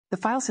The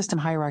file system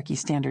hierarchy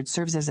standard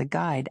serves as a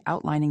guide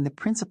outlining the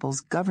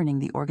principles governing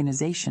the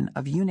organization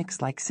of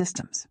Unix-like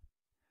systems.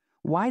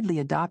 Widely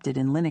adopted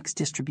in Linux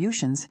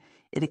distributions,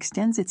 it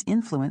extends its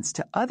influence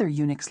to other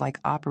Unix-like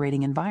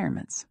operating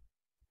environments.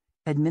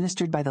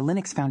 Administered by the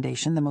Linux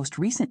Foundation, the most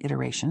recent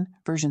iteration,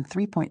 version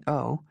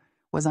 3.0,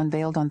 was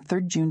unveiled on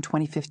 3 June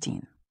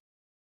 2015.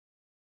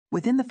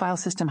 Within the file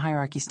system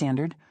hierarchy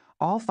standard,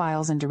 all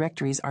files and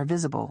directories are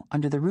visible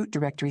under the root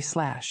directory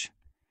 /,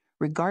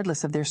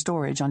 regardless of their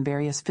storage on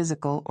various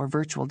physical or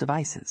virtual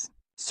devices.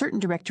 Certain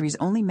directories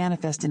only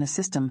manifest in a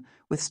system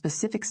with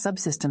specific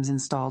subsystems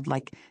installed,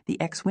 like the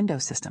X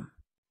Windows system.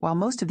 While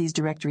most of these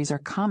directories are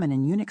common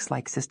in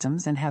Unix-like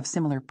systems and have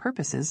similar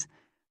purposes,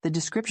 the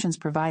descriptions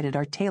provided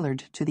are tailored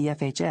to the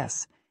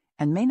FHS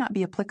and may not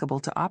be applicable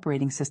to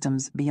operating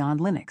systems beyond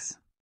Linux.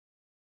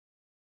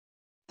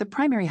 The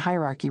primary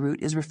hierarchy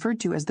root is referred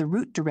to as the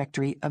root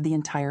directory of the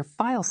entire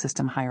file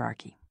system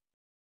hierarchy.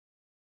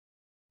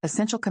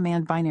 Essential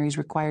command binaries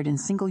required in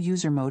single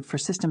user mode for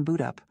system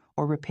boot up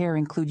or repair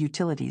include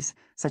utilities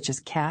such as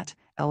cat,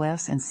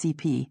 ls, and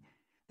cp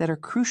that are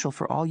crucial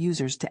for all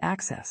users to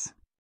access.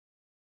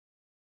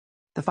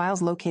 The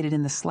files located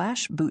in the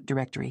 /boot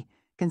directory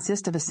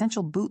consist of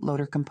essential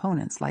bootloader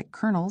components like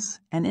kernels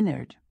and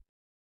init.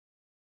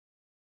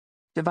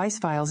 Device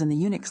files in the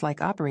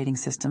Unix-like operating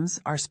systems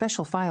are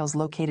special files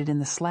located in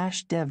the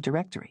 /dev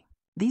directory.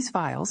 These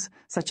files,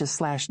 such as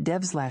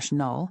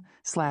 /dev/null,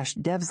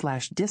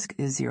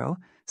 /dev/disk0,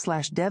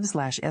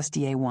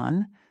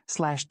 /dev/sda1,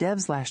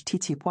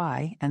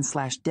 /dev/tty, and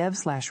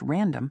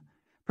 /dev/random,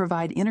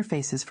 provide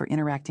interfaces for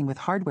interacting with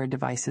hardware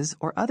devices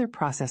or other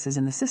processes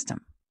in the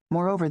system.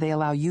 Moreover, they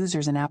allow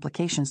users and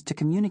applications to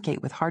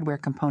communicate with hardware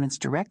components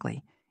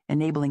directly,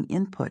 enabling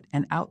input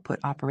and output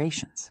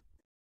operations.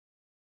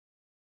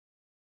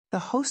 The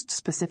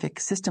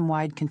host-specific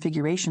system-wide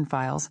configuration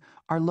files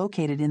are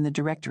located in the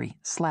directory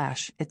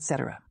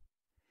 /etc.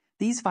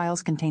 These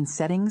files contain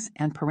settings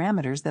and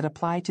parameters that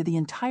apply to the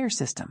entire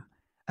system,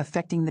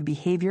 affecting the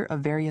behavior of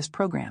various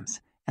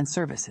programs and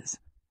services.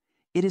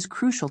 It is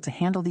crucial to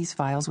handle these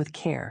files with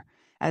care,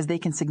 as they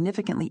can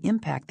significantly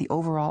impact the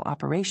overall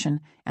operation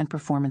and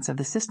performance of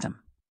the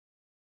system.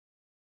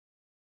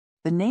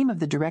 The name of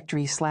the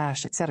directory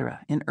 /etc.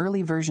 in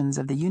early versions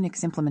of the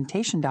Unix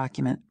implementation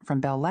document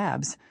from Bell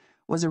Labs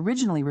was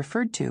originally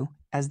referred to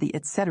as the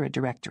etc.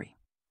 directory.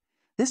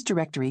 This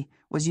directory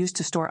was used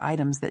to store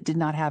items that did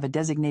not have a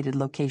designated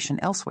location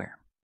elsewhere.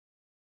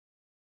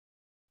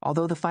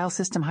 Although the file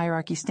system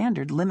hierarchy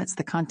standard limits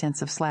the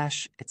contents of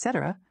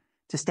 /etc.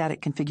 to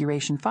static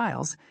configuration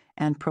files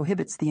and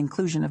prohibits the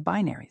inclusion of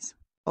binaries,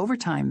 over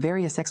time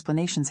various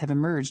explanations have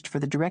emerged for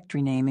the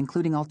directory name,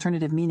 including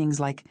alternative meanings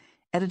like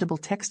editable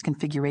text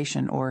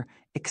configuration or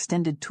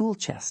extended tool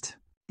chest.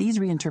 These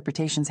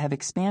reinterpretations have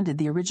expanded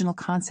the original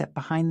concept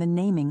behind the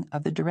naming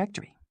of the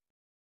directory.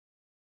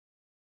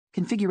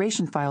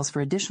 Configuration files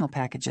for additional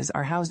packages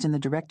are housed in the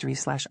directory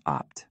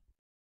 /opt.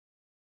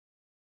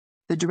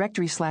 The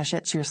directory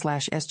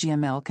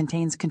 /etchr/sgml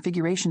contains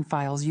configuration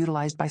files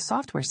utilized by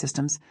software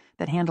systems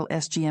that handle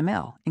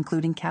SGML,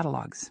 including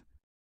catalogs.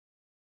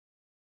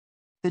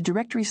 The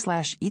directory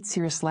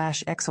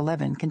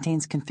 /etcr/x11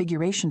 contains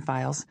configuration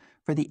files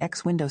for the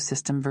X Windows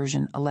system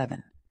version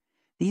 11.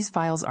 These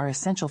files are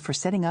essential for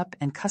setting up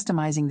and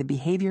customizing the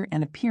behavior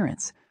and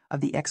appearance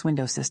of the X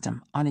Windows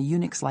system on a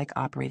Unix-like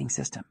operating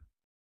system.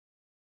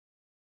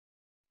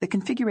 The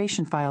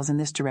configuration files in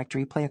this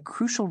directory play a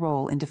crucial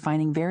role in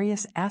defining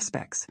various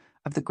aspects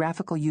of the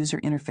graphical user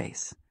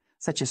interface,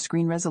 such as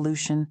screen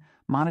resolution,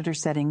 monitor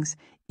settings,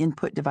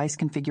 input device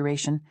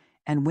configuration,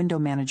 and window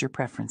manager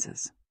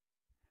preferences.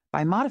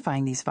 By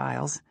modifying these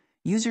files,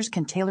 users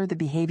can tailor the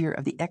behavior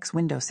of the X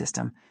Windows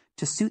system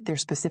to suit their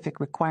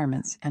specific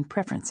requirements and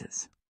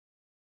preferences.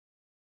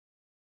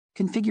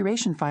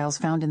 Configuration files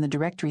found in the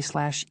directory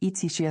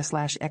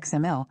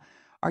 /etcr/xml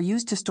are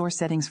used to store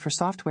settings for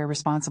software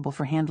responsible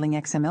for handling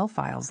XML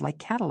files like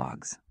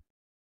catalogs.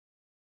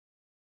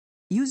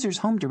 Users'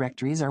 home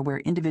directories are where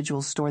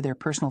individuals store their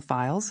personal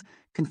files,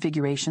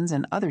 configurations,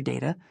 and other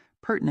data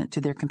pertinent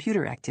to their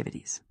computer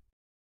activities.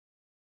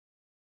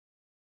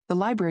 The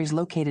libraries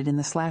located in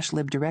the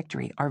 /lib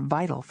directory are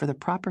vital for the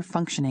proper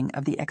functioning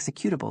of the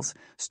executables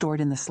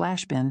stored in the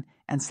 /bin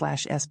and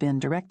 /sbin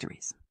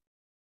directories.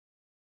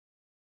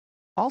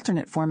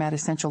 Alternate format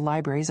essential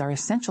libraries are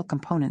essential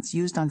components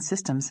used on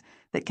systems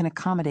that can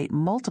accommodate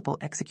multiple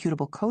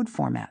executable code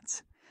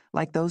formats,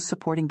 like those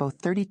supporting both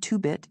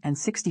 32-bit and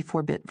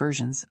 64-bit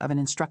versions of an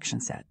instruction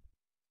set.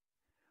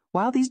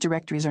 While these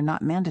directories are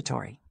not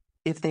mandatory,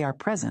 if they are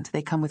present,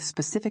 they come with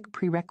specific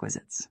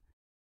prerequisites.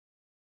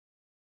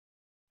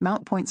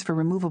 Mount points for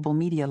removable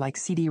media like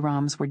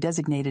CD-ROMs were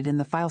designated in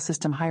the File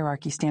System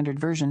Hierarchy Standard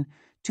version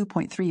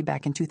 2.3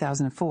 back in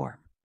 2004.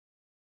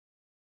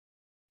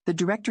 The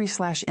directory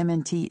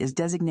 /mnt is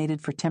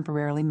designated for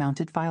temporarily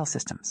mounted file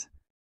systems.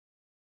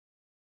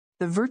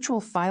 The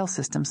virtual file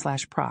system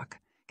 /proc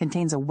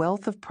contains a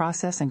wealth of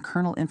process and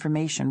kernel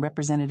information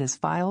represented as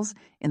files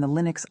in the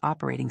Linux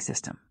operating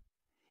system.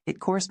 It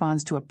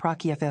corresponds to a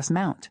procfs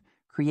mount,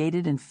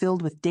 created and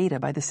filled with data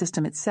by the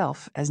system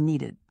itself as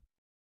needed.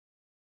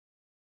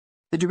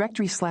 The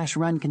directory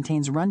 /run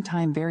contains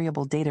runtime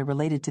variable data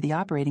related to the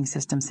operating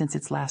system since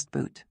its last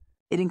boot.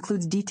 It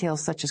includes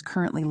details such as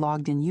currently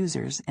logged in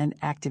users and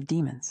active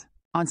daemons.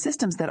 On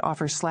systems that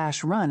offer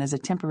 /run as a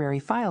temporary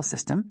file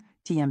system,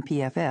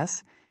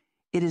 TMPFS,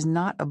 it is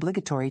not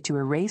obligatory to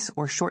erase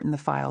or shorten the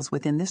files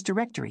within this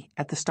directory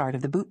at the start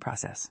of the boot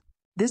process.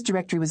 This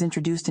directory was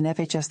introduced in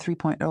FHS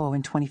 3.0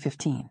 in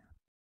 2015.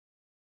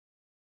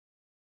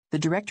 The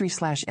directory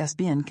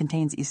 /Sbin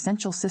contains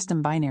essential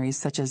system binaries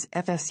such as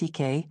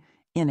fsck,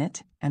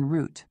 init, and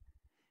root.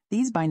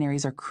 These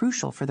binaries are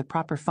crucial for the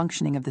proper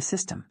functioning of the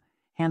system,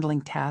 handling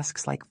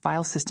tasks like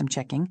file system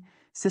checking,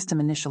 system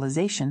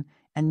initialization,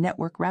 and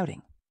network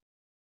routing.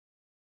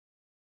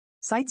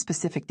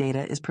 Site-specific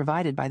data is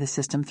provided by the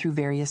system through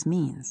various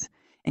means,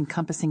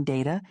 encompassing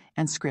data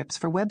and scripts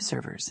for web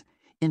servers,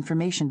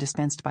 information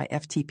dispensed by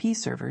FTP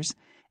servers,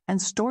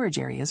 and storage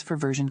areas for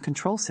version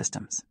control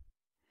systems.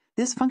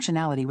 This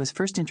functionality was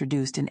first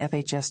introduced in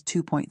FHS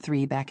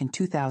 2.3 back in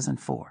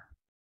 2004.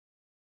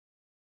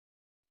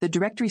 The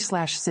directory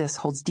 /sys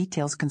holds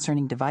details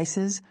concerning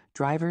devices,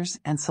 drivers,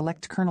 and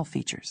select kernel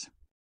features.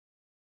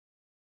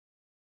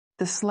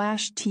 The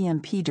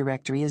 /tmp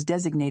directory is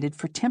designated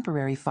for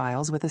temporary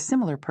files with a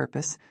similar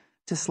purpose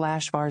to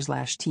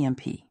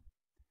 /var/tmp.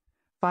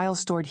 Files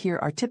stored here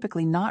are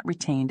typically not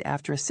retained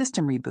after a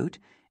system reboot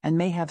and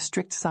may have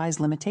strict size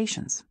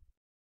limitations.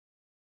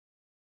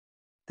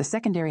 The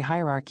secondary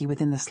hierarchy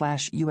within the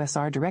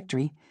 /usr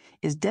directory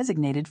is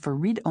designated for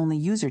read-only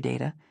user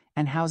data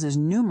and houses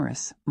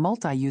numerous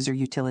multi-user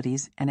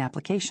utilities and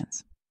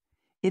applications.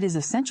 It is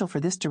essential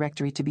for this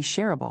directory to be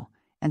shareable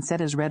and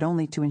set as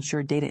read-only to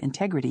ensure data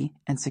integrity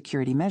and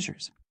security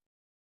measures.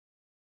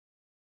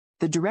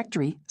 The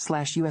directory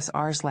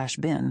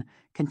 /usr/bin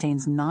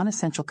contains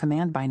non-essential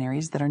command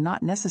binaries that are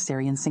not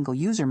necessary in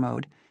single-user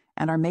mode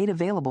and are made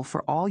available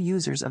for all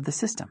users of the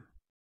system.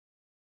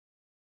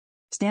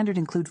 Standard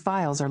include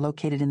files are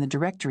located in the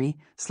directory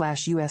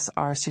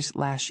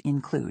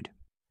 /usr/include.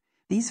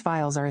 These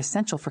files are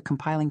essential for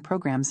compiling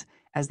programs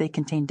as they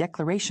contain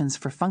declarations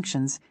for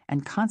functions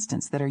and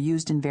constants that are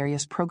used in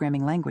various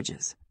programming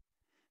languages.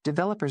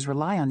 Developers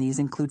rely on these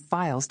include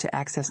files to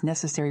access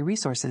necessary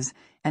resources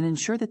and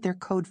ensure that their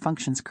code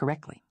functions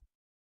correctly.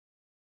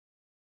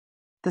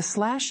 The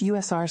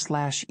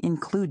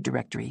 /usr/include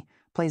directory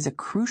plays a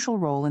crucial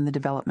role in the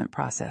development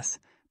process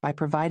by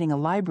providing a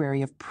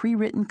library of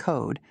pre-written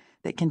code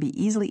that can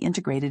be easily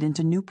integrated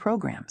into new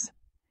programs.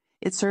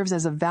 It serves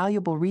as a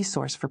valuable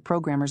resource for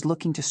programmers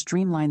looking to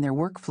streamline their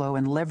workflow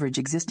and leverage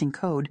existing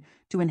code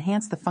to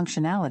enhance the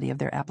functionality of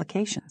their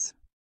applications.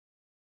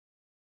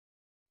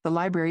 The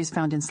libraries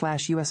found in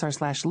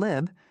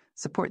 /usr/lib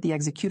support the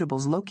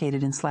executables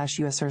located in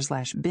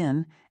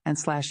 /usr/bin and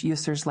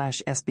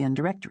 /usr/sbin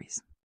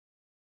directories.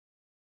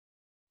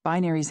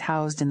 Binaries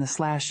housed in the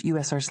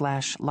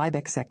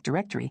 /usr/libexec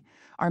directory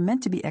are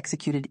meant to be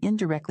executed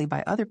indirectly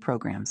by other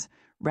programs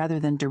rather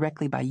than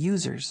directly by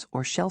users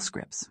or shell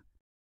scripts.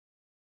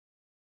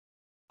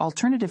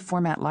 Alternative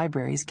format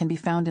libraries can be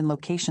found in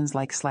locations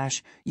like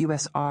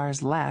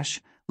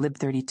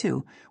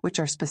 /usr/lib32, which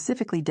are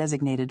specifically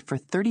designated for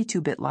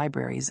 32-bit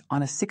libraries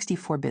on a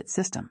 64-bit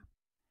system.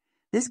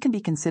 This can be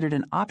considered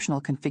an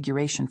optional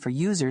configuration for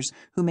users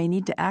who may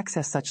need to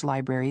access such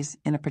libraries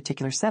in a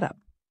particular setup.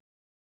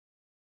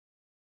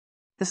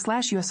 The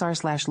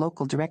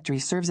 /usr/local directory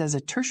serves as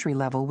a tertiary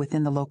level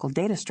within the local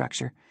data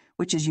structure,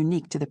 which is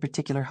unique to the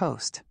particular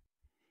host.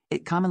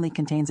 It commonly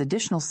contains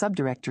additional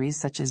subdirectories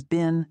such as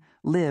bin,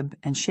 lib,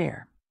 and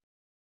share.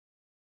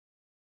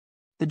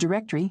 The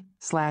directory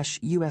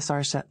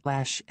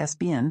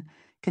 /usr/sbin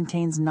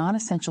contains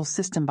non-essential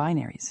system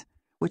binaries,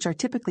 which are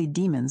typically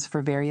daemons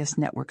for various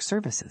network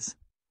services.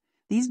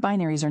 These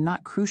binaries are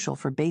not crucial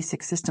for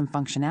basic system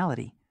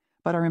functionality,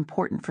 but are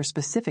important for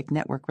specific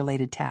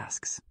network-related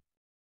tasks.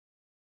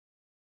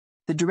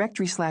 The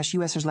directory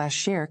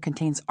 /usr/share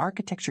contains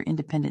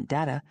architecture-independent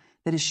data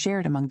that is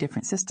shared among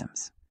different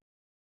systems.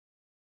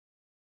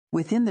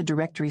 Within the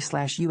directory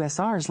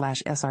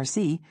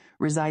 /usr/src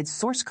resides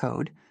source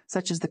code,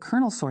 such as the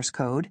kernel source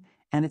code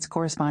and its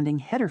corresponding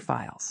header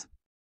files.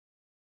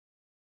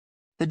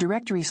 The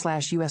directory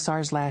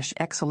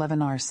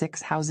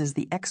 /usr/x11r6 houses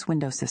the X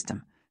window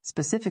system,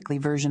 specifically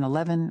version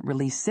 11,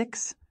 release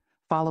 6,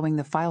 following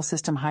the file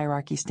system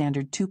hierarchy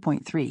standard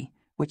 2.3,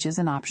 which is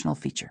an optional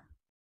feature.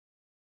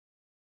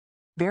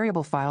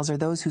 Variable files are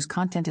those whose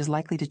content is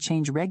likely to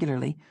change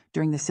regularly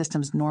during the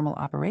system's normal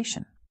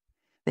operation.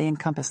 They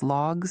encompass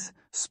logs,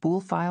 spool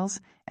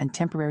files, and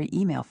temporary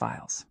email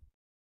files.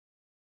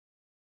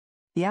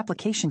 The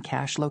application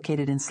cache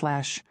located in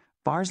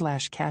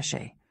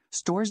 /var/cache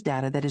stores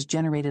data that is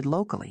generated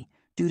locally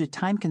due to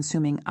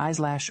time-consuming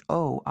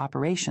I/O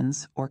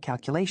operations or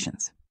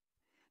calculations.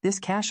 This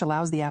cache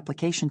allows the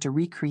application to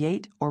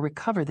recreate or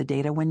recover the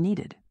data when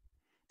needed.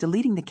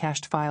 Deleting the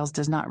cached files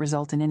does not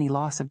result in any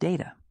loss of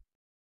data.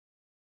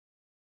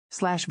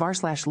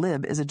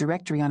 /var/lib is a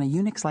directory on a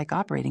Unix-like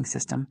operating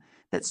system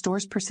that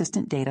stores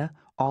persistent data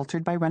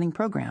altered by running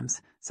programs,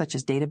 such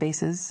as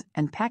databases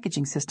and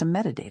packaging system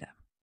metadata.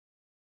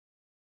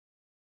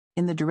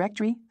 In the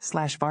directory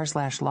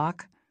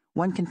 /var/lock,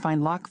 one can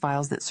find lock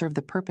files that serve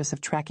the purpose of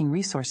tracking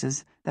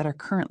resources that are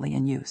currently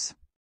in use.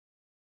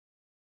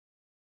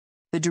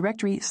 The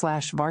directory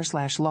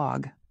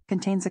 /var/log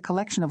contains a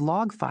collection of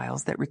log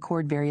files that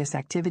record various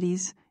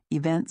activities,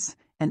 events,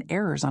 and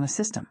errors on a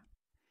system.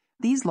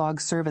 These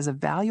logs serve as a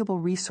valuable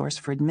resource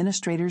for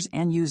administrators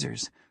and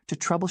users to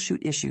troubleshoot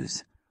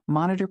issues,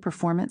 monitor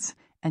performance,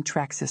 and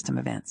track system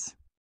events.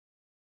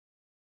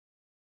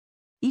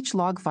 Each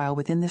log file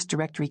within this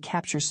directory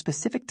captures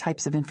specific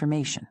types of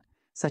information,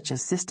 such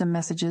as system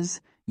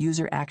messages,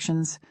 user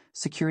actions,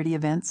 security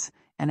events,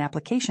 and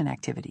application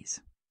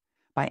activities.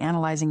 By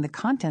analyzing the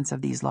contents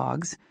of these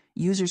logs,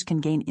 users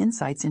can gain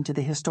insights into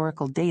the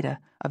historical data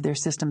of their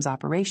system's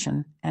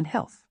operation and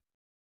health.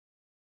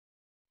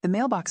 The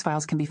mailbox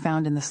files can be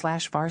found in the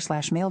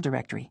 /var/mail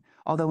directory,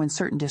 although in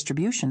certain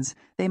distributions,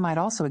 they might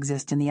also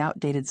exist in the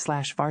outdated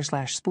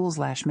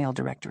 /var/spools/mail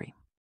directory.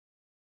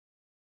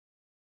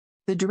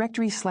 The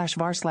directory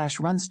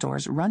 /var/run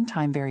stores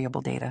runtime variable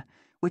data,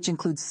 which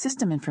includes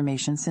system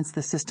information since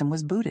the system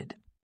was booted.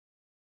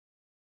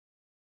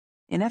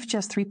 In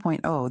FHS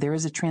 3.0, there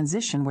is a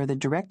transition where the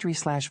directory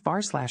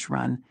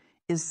 /var/run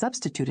is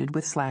substituted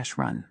with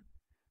 /run.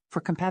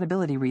 For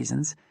compatibility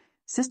reasons,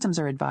 systems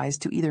are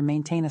advised to either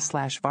maintain a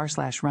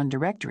 /var/run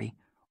directory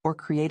or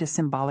create a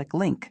symbolic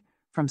link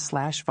from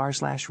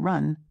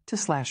 /var/run to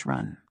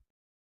 /run.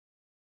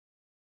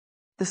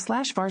 The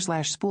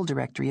 /var/spool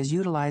directory is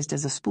utilized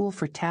as a spool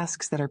for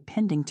tasks that are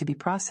pending to be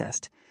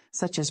processed,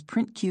 such as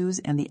print queues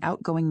and the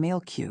outgoing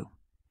mail queue.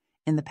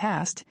 In the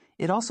past,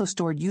 it also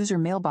stored user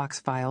mailbox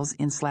files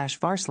in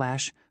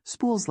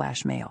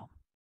 /var/spools/mail.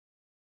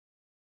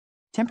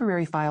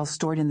 Temporary files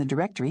stored in the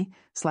directory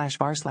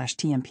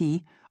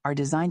 /var/tmp are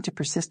designed to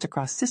persist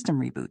across system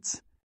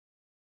reboots.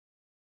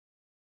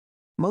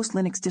 Most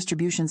Linux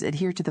distributions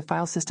adhere to the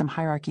file system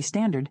hierarchy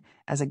standard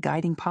as a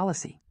guiding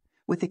policy,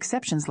 with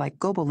exceptions like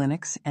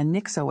GoboLinux and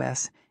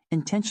NixOS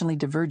intentionally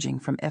diverging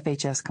from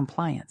FHS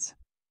compliance.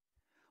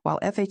 While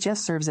FHS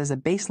serves as a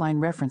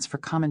baseline reference for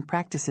common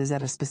practices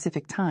at a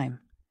specific time,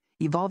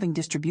 evolving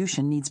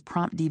distribution needs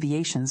prompt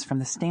deviations from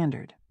the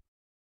standard.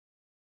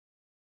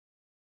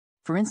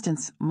 For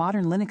instance,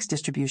 modern Linux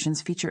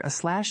distributions feature a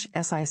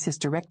 /sysd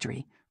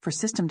directory for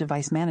system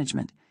device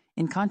management,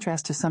 in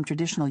contrast to some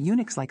traditional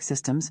Unix-like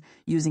systems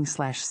using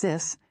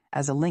 /sys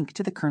as a link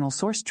to the kernel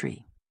source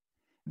tree.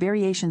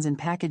 Variations in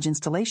package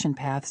installation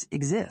paths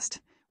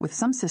exist, with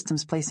some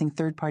systems placing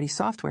third-party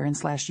software in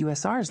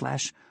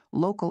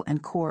 /usr/local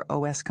and core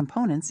OS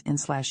components in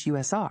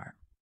 /usr.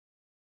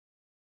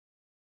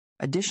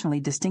 Additionally,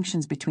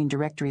 distinctions between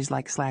directories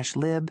like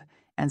 /lib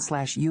and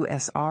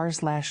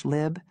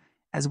 /usr/lib,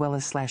 as well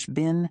as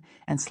 /bin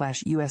and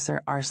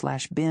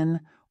 /usr/bin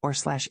or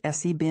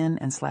 /sbin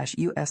and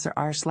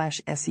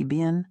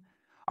 /usr/sbin,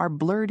 are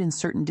blurred in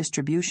certain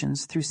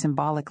distributions through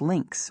symbolic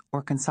links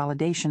or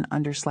consolidation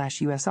under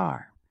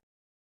 /usr.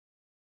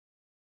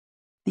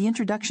 The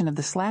introduction of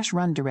the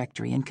 /run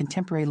directory in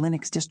contemporary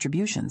Linux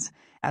distributions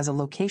as a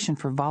location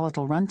for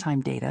volatile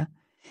runtime data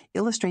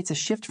illustrates a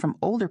shift from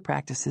older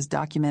practices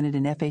documented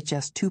in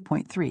FHS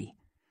 2.3,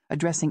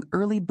 addressing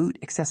early boot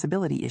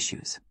accessibility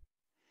issues.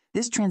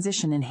 This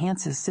transition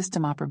enhances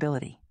system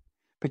operability,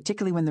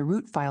 particularly when the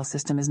root file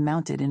system is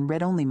mounted in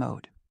read-only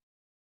mode.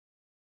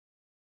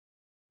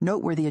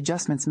 Noteworthy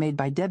adjustments made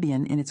by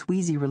Debian in its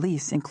Wheezy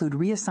release include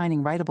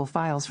reassigning writable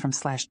files from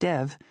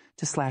 /dev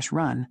to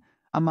 /run,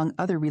 among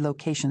other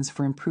relocations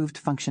for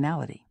improved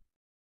functionality.